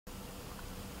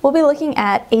we'll be looking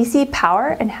at AC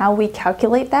power and how we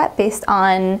calculate that based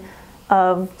on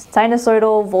a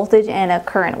sinusoidal voltage and a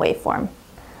current waveform.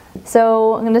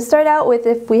 So I'm going to start out with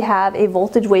if we have a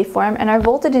voltage waveform, and our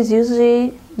voltage is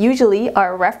usually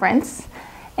our reference.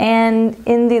 And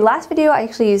in the last video I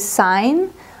actually used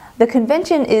sine. The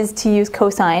convention is to use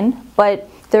cosine, but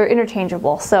they're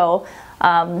interchangeable. So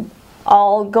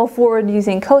I'll go forward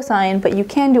using cosine, but you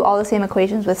can do all the same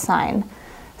equations with sine.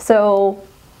 So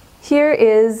here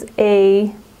is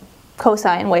a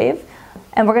cosine wave,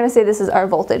 and we're going to say this is our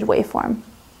voltage waveform.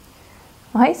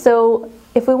 Okay, so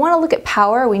if we want to look at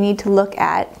power, we need to look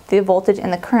at the voltage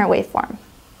and the current waveform.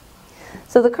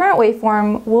 So the current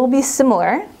waveform will be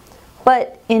similar,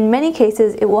 but in many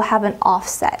cases it will have an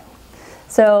offset.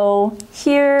 So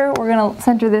here we're going to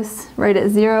center this right at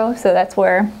 0, so that's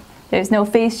where there's no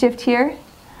phase shift here.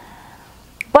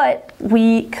 But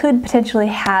we could potentially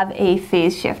have a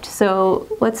phase shift. So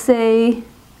let's say,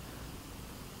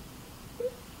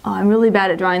 I'm really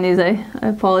bad at drawing these, I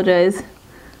apologize.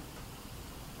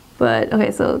 But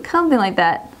okay, so something like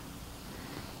that.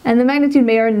 And the magnitude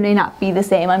may or may not be the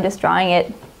same, I'm just drawing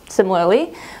it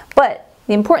similarly. But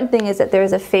the important thing is that there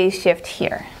is a phase shift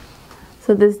here.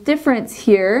 So this difference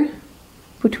here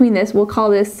between this, we'll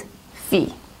call this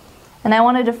phi. And I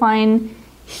want to define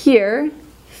here,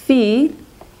 phi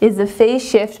is the phase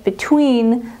shift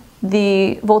between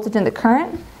the voltage and the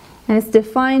current, and it's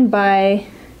defined by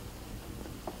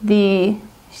the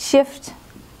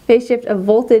phase shift of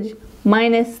voltage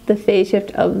minus the phase shift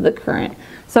of the current.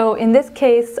 So in this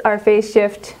case, our phase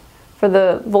shift for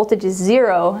the voltage is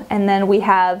 0, and then we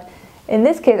have, in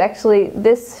this case actually,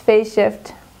 this phase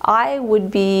shift I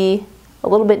would be a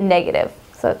little bit negative.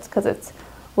 So it's because it's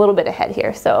a little bit ahead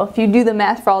here. So if you do the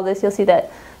math for all this, you'll see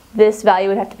that this value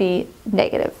would have to be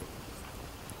negative.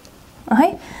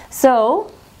 Okay,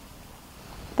 so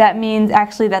that means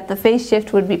actually that the phase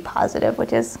shift would be positive,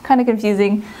 which is kind of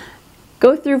confusing.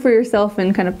 Go through for yourself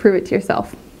and kind of prove it to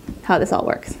yourself how this all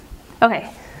works. Okay,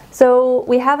 so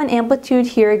we have an amplitude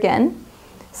here again.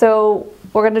 So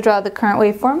we're going to draw the current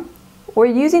waveform. We're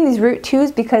using these root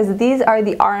 2's because these are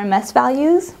the RMS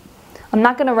values. I'm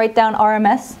not going to write down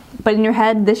RMS, but in your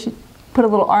head this should put a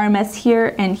little RMS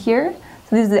here and here.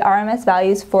 So these are the RMS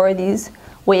values for these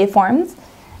waveforms.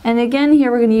 And again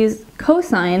here we're going to use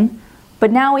cosine,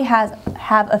 but now we have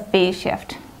a phase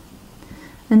shift.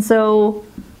 And so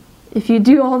if you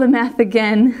do all the math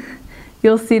again,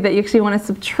 you'll see that you actually want to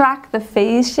subtract the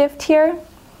phase shift here.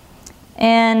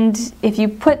 And if you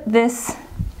put this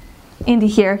into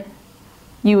here,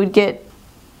 you would get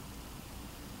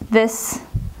this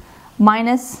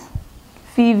minus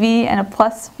phi v and a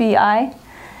plus phi I.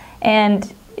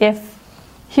 And if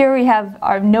here we have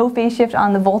our no phase shift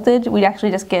on the voltage, we'd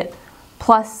actually just get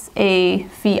plus a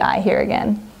phi I here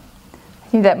again. I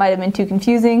think that might have been too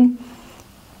confusing.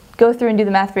 Go through and do the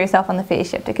math for yourself on the phase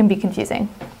shift. It can be confusing.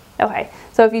 Okay,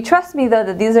 so if you trust me though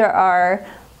that these are our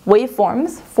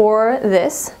waveforms for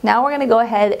this, now we're going to go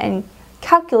ahead and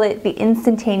calculate the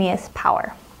instantaneous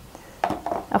power.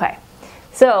 Okay,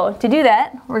 so to do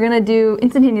that, we're going to do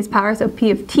instantaneous power, so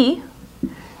P of t,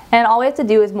 and all we have to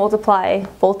do is multiply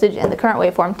voltage and the current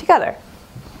waveform together.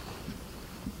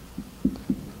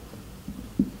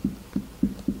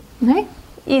 Okay,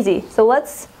 easy. So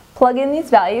let's plug in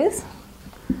these values.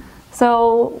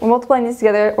 So we're multiplying these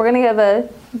together. We're going to have a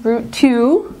root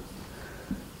 2,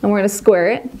 and we're going to square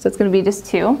it, so it's going to be just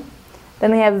 2.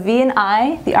 Then we have v and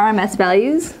I, the RMS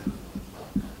values.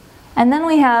 And then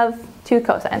we have 2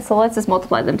 cosines, so let's just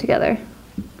multiply them together.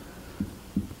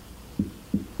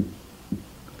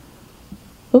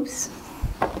 Oops.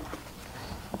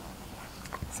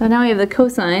 So now we have the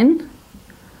cosine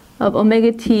of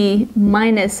omega t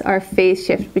minus our phase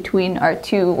shift between our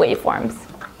 2 waveforms.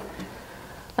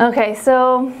 Okay,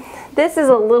 so this is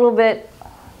a little bit,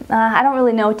 I don't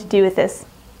really know what to do with this.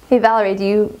 Hey Valerie, do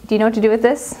you know what to do with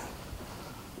this?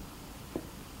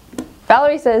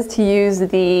 Valerie says to use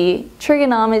the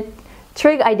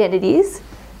trig identities,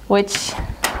 which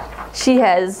she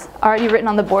has already written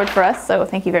on the board for us, so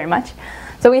thank you very much.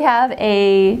 So we have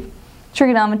a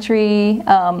trigonometry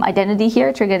identity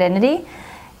here, trig identity,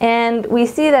 and we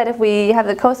see that if we have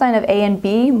the cosine of a and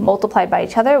b multiplied by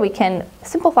each other, we can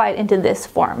simplify it into this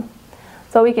form.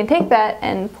 So we can take that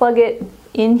and plug it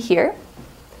in here.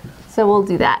 So we'll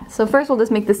do that. So first we'll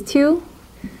just make this 2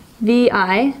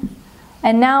 vi,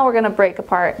 and now we're going to break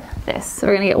apart this. So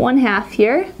we're going to get 1/2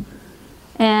 here,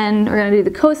 and we're going to do the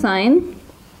cosine.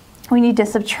 We need to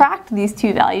subtract these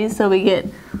 2 values, so we get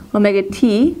omega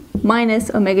t minus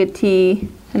omega t,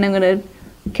 and I'm going to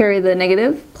carry the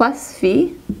negative, plus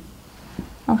phi.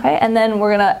 Okay, and then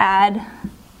we're going to add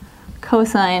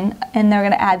cosine, and they're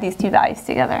going to add these two values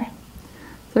together.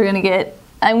 So we're going to get,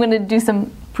 I'm going to do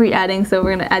some pre-adding, so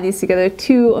we're going to add these together,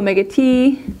 2 omega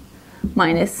t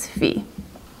minus phi.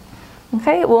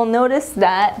 Okay, we'll notice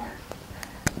that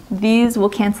these will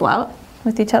cancel out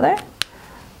with each other.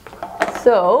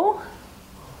 So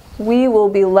we will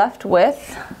be left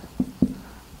with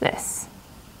this.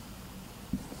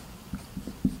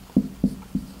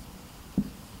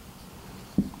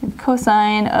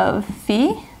 Cosine of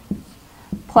phi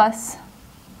plus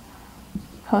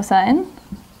cosine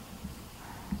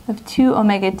of 2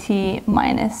 omega t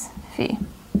minus phi.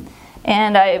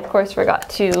 And I, of course, forgot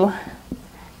to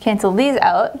cancel these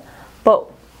out, but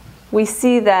we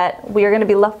see that we are going to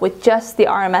be left with just the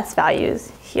RMS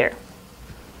values here.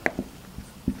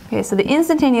 Okay, so the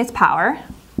instantaneous power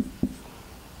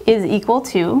is equal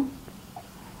to,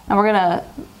 and we're going to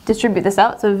distribute this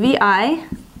out, so VI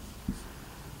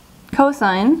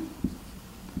cosine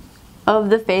of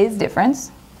the phase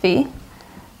difference, phi,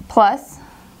 plus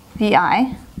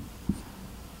VI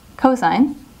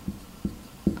cosine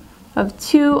of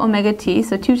 2 omega t,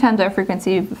 so 2 times our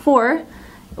frequency before,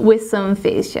 with some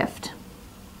phase shift.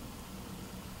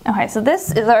 Okay, so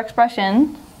this is our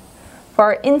expression for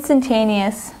our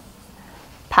instantaneous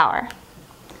power.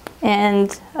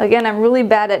 And again, I'm really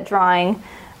bad at drawing,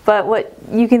 but what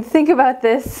you can think about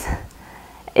this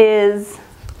is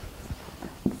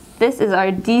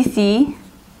our DC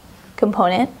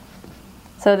component.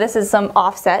 So this is some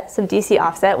offset, some DC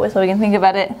offset, so we can think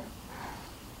about it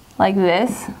like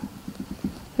this.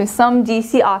 There's some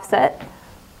DC offset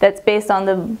that's based on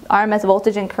the RMS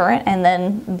voltage and current, and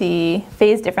then the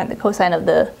phase difference, the cosine of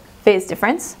the phase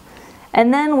difference.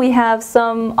 And then we have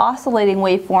some oscillating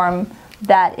waveform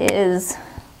that is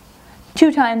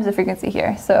 2 times the frequency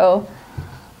here. So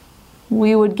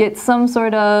we would get some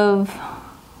sort of,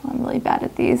 I'm really bad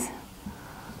at these.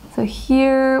 So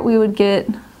here we would get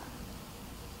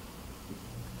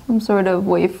some sort of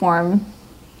waveform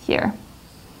here.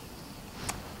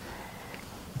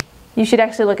 You should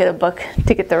actually look at a book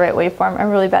to get the right waveform. I'm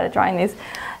really bad at drawing these.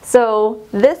 So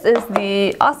this is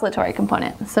the oscillatory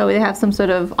component. So we have some sort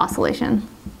of oscillation.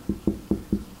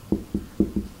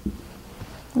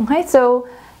 Okay, so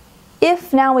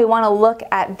if now we want to look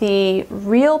at the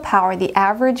real power, the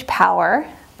average power,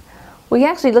 we can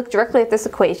actually look directly at this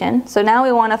equation. So now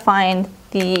we want to find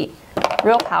the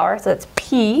real power, so it's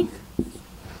P,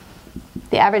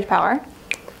 the average power.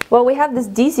 Well, we have this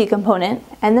DC component,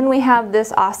 and then we have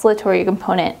this oscillatory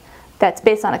component that's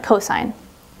based on a cosine.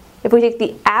 If we take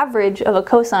the average of a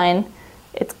cosine,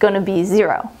 it's going to be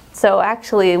 0. So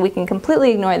actually, we can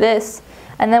completely ignore this,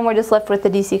 and then we're just left with the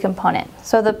DC component.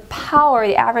 So the power,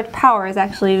 the average power, is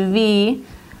actually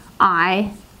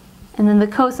VI, and then the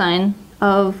cosine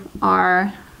of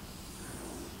our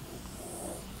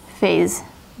phase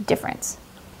difference.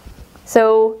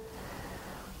 So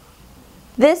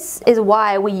this is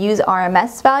why we use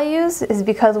RMS values, is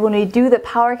because when we do the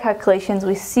power calculations,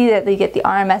 we see that they get the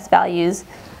RMS values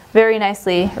very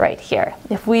nicely right here.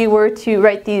 If we were to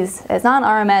write these as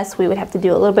non-RMS, we would have to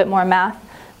do a little bit more math.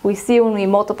 We see when we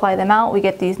multiply them out, we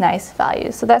get these nice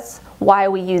values. So that's why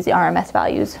we use the RMS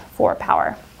values for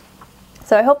power.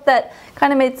 So I hope that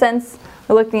kind of made sense.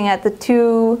 We're looking at the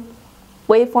 2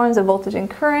 waveforms of voltage and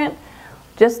current.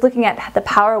 Just looking at the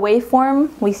power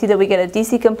waveform, we see that we get a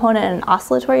DC component and an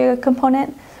oscillatory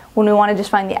component. When we want to just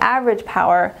find the average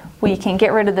power, we can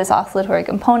get rid of this oscillatory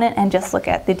component and just look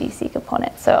at the DC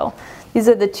component. So these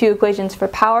are the 2 equations for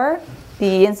power,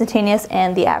 the instantaneous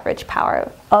and the average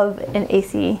power of an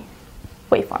AC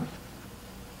waveform.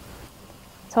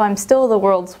 So I'm still the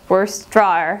world's worst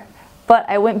drawer, but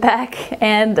I went back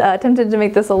and attempted to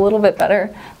make this a little bit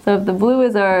better. So if the blue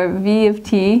is our V of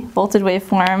t, voltage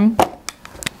waveform,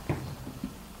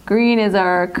 green is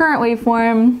our current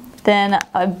waveform, then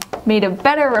I've made a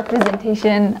better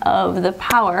representation of the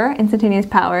power, instantaneous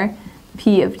power,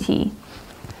 P of t.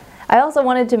 I also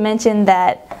wanted to mention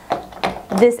that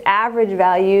this average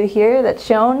value here that's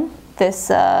shown, this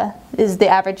is the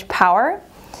average power.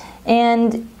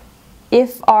 And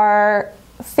if our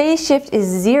phase shift is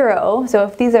 0, so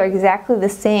if these are exactly the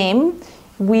same,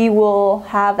 we will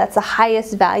have, that's the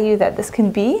highest value that this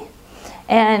can be.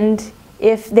 And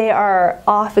if they are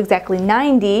off exactly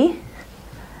 90,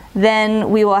 then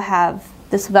we will have,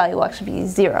 this value will actually be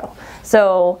 0.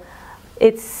 So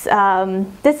it's,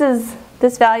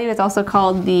 this value is also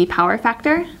called the power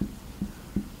factor.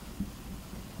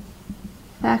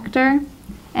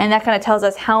 And that kind of tells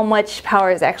us how much power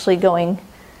is actually being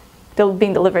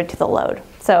delivered to the load.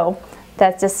 So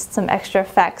that's just some extra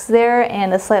facts there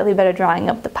and a slightly better drawing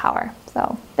of the power.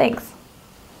 So thanks.